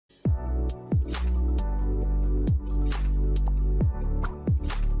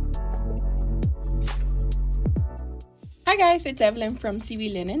Hi guys, it's Evelyn from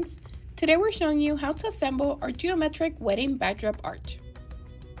CV Linens. Today we're showing you how to assemble our geometric wedding backdrop arch.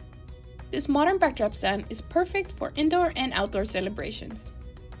 This modern backdrop stand is perfect for indoor and outdoor celebrations.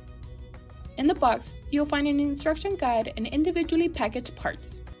 In the box, you'll find an instruction guide and individually packaged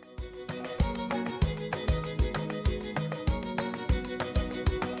parts.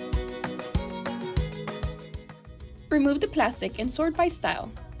 Remove the plastic and sort by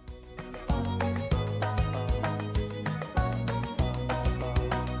style.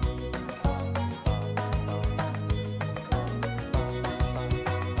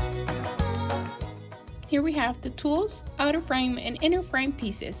 Here we have the tools, outer frame, and inner frame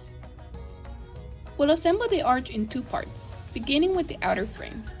pieces. We'll assemble the arch in two parts, beginning with the outer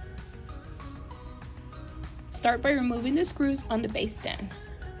frame. Start by removing the screws on the base stand.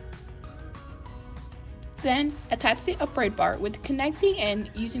 Then, attach the upright bar with the connecting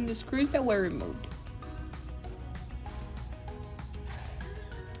end using the screws that were removed.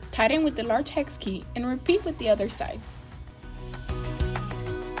 Tighten with the large hex key and repeat with the other side.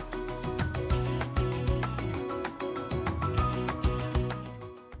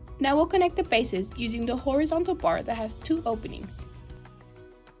 Now we'll connect the bases using the horizontal bar that has two openings.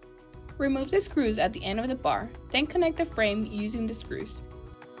 Remove the screws at the end of the bar, then connect the frame using the screws.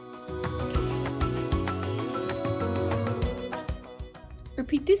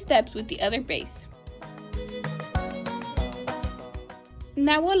 Repeat these steps with the other base.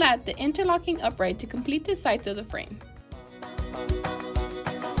 Now we'll add the interlocking upright to complete the sides of the frame.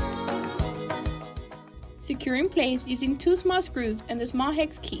 Secure in place using two small screws and the small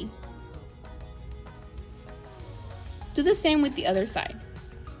hex key. Do the same with the other side.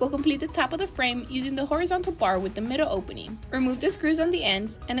 We'll complete the top of the frame using the horizontal bar with the middle opening. Remove the screws on the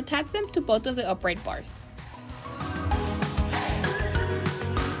ends and attach them to both of the upright bars.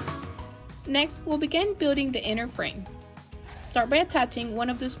 Next, we'll begin building the inner frame. Start by attaching one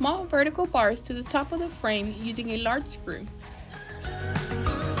of the small vertical bars to the top of the frame using a large screw.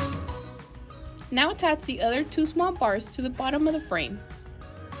 Now attach the other two small bars to the bottom of the frame.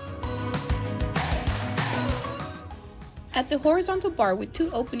 Add the horizontal bar with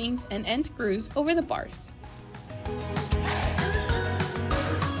two openings and end screws over the bars.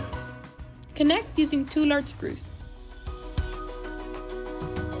 Connect using two large screws.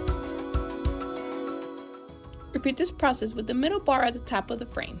 Repeat this process with the middle bar at the top of the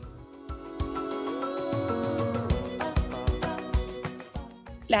frame.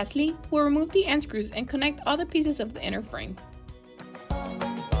 Lastly, we'll remove the end screws and connect all the pieces of the inner frame.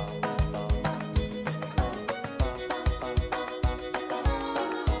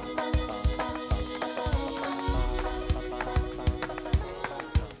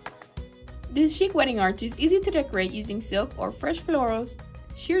 This chic wedding arch is easy to decorate using silk or fresh florals,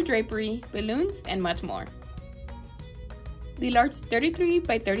 sheer drapery, balloons, and much more. The large 33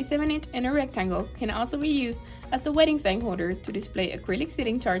 by 37 inch inner rectangle can also be used as a wedding sign holder to display acrylic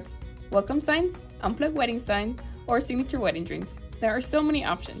seating charts, welcome signs, unplugged wedding signs, or signature wedding drinks. There are so many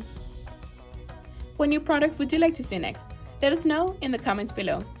options. What new products would you like to see next? Let us know in the comments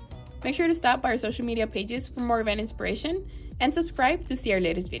below. Make sure to stop by our social media pages for more event inspiration and subscribe to see our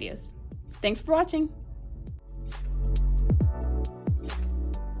latest videos. Thanks for watching!